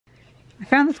I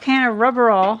found this can of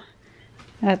Rubberall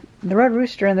at the Red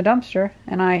Rooster in the dumpster,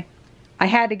 and I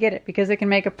had to get it because it can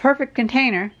make a perfect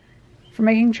container for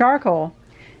making charcoal.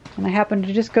 And I happened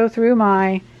to just go through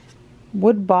my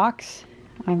wood box.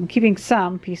 I'm keeping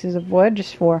some pieces of wood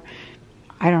just for,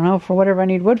 I don't know, for whatever I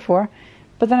need wood for.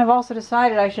 But then I've also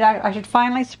decided I should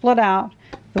finally split out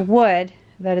the wood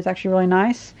that is actually really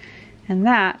nice, and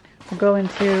that will go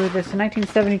into this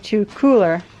 1972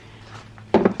 cooler,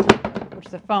 which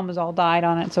the foam has all died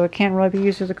on it, so it can't really be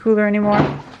used as a cooler anymore.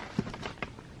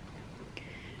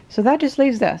 So that just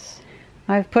leaves this.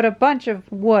 I've put a bunch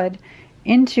of wood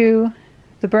into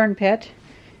the burn pit,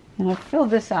 and I've filled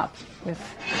this up with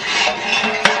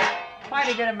quite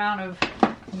a good amount of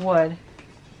wood.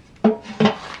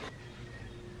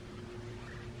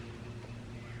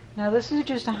 Now this is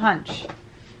just a hunch,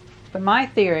 but my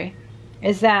theory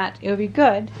is that it would be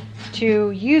good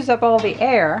to use up all the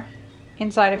air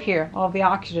inside of here, all of the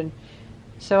oxygen.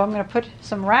 So I'm going to put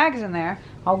some rags in there,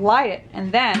 I'll light it,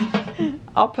 and then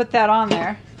I'll put that on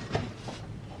there.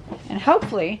 And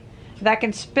hopefully that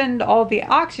can spin all the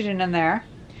oxygen in there.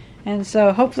 And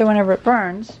so hopefully whenever it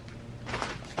burns,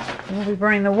 it won't be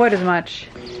burning the wood as much.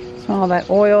 Smell all that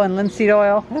oil and linseed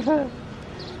oil.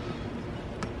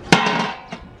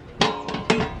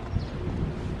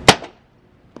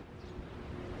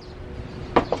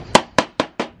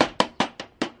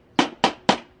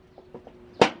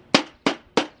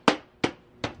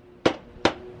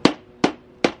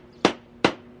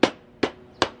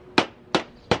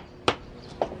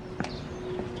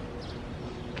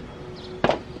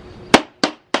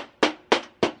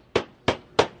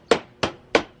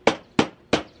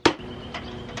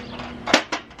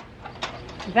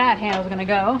 That handle's gonna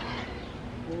go.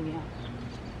 Oh, yeah.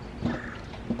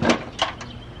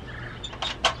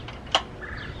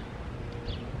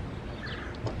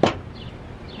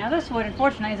 Now this wood,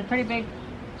 unfortunately, is a pretty big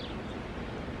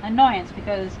annoyance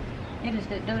because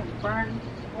it doesn't burn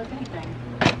with anything.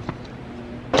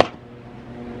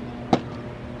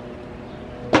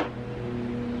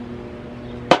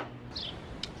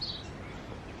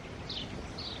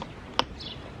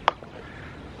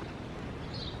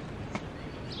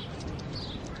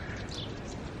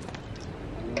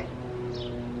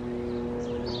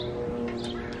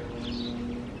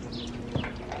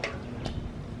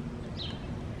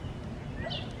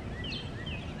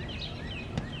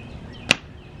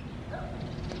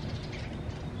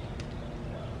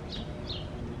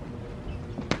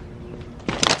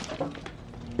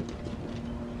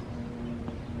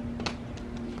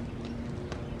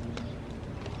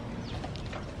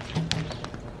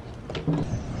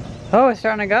 Oh, it's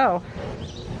starting to go.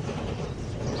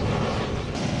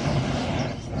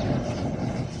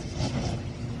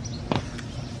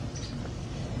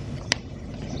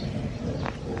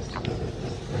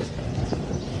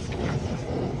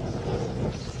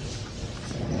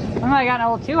 I might have gotten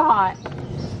a little too hot.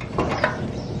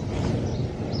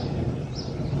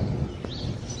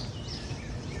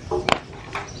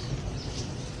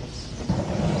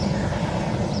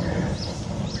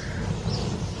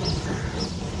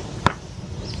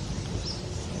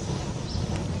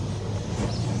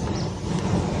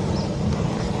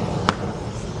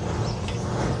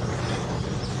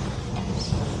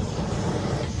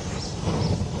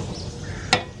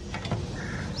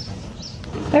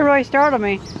 They really startled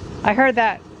me. I heard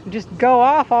that just go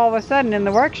off all of a sudden in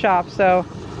the workshop, so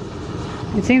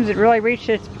it seems it really reached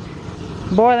its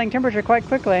boiling temperature quite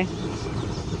quickly.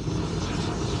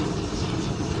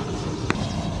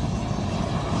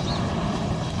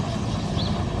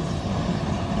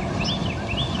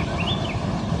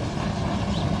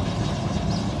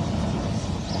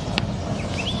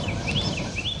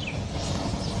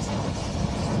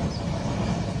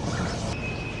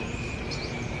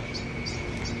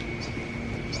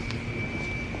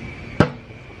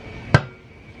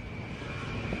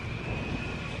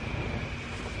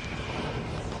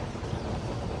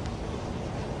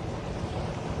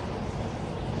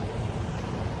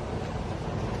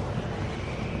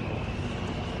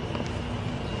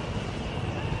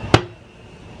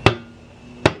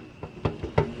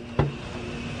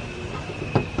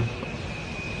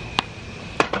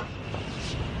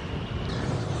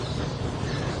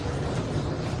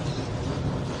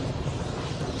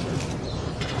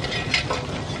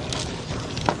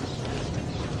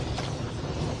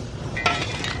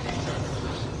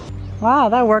 Wow,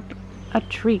 that worked a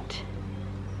treat.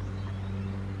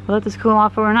 We'll let this cool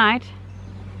off overnight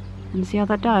and see how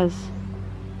that does.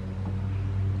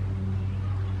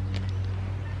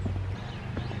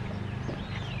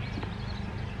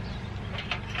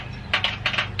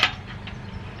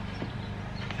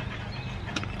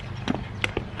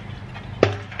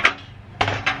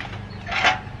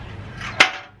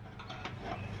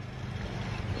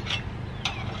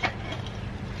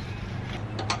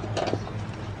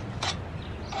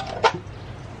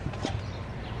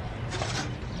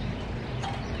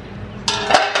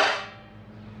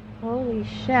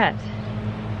 shit.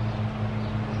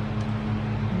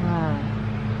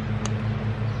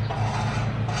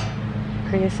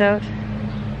 Creosote.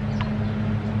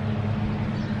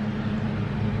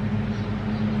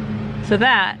 So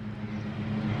that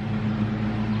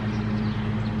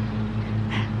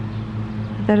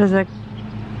is a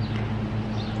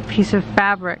piece of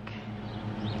fabric,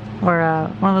 or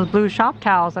one of those blue shop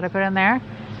towels that I put in there.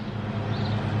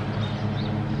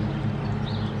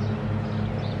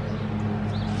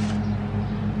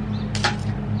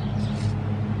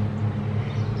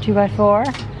 Two by four.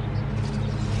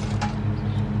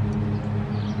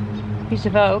 Piece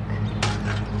of oak.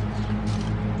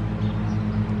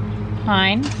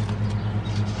 Pine.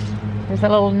 There's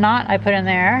that little knot I put in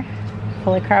there,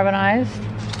 fully carbonized.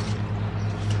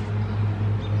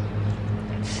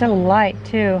 It's so light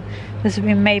too. This would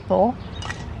be maple.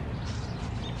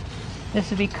 This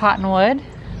would be cottonwood.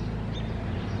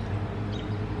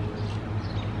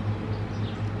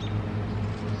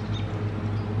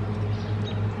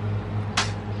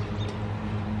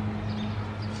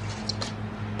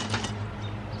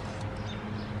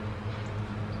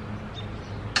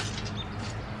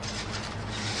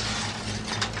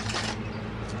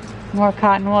 More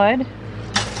cottonwood.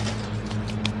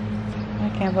 I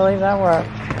can't believe that worked.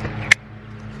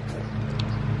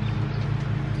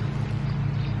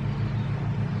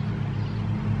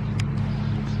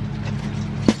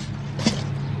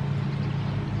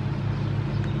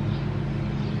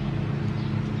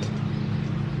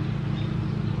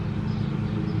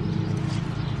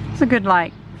 It's a good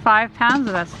like 5 pounds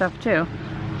of that stuff too.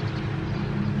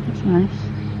 That's nice.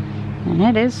 And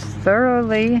it is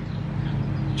thoroughly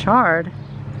charred.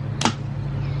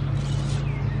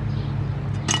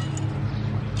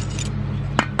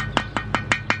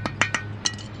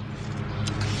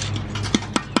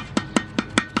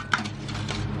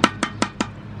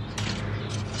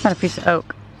 Not a piece of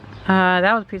oak.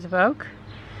 That was a piece of oak.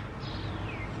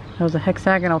 That was a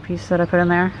hexagonal piece that I put in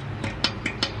there.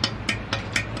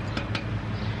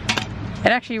 It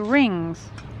actually rings.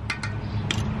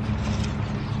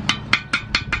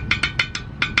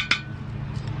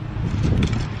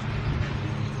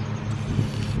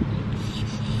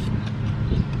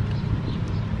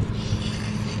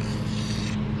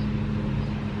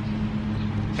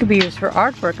 Could be used for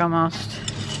artwork almost.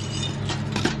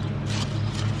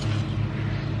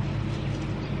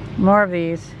 More of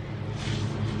these.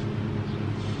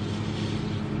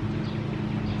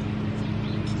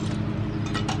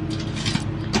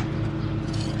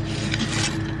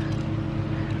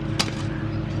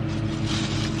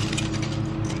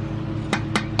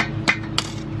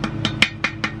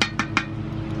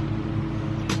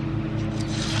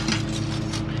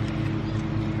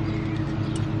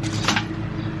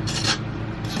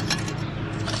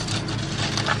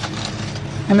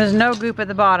 And there's no goop at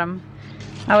the bottom.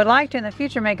 I would like to in the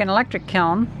future make an electric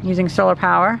kiln using solar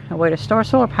power, a way to store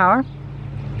solar power.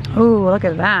 Ooh, look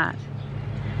at that.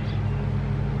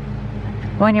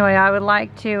 Well, anyway, I would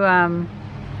like to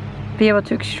be able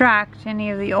to extract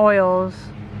any of the oils.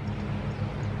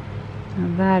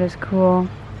 Now that is cool.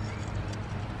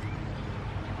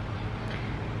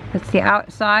 That's the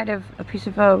outside of a piece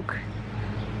of oak.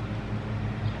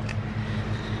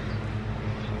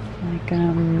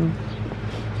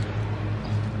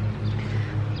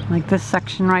 Like this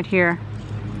section right here.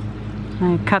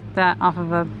 I cut that off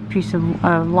of a piece of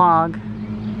log.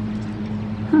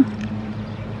 Huh.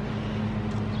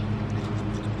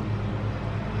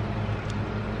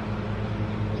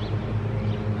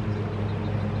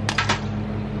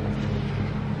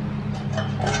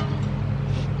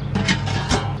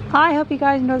 I hope you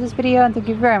guys enjoyed this video, and thank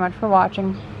you very much for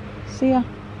watching. See ya.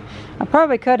 I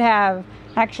probably could have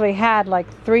actually had like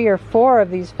 3 or 4 of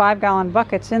these 5-gallon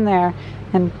buckets in there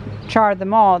and charred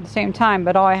them all at the same time,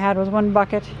 but all I had was 1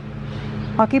 bucket.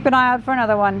 I'll keep an eye out for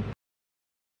another one.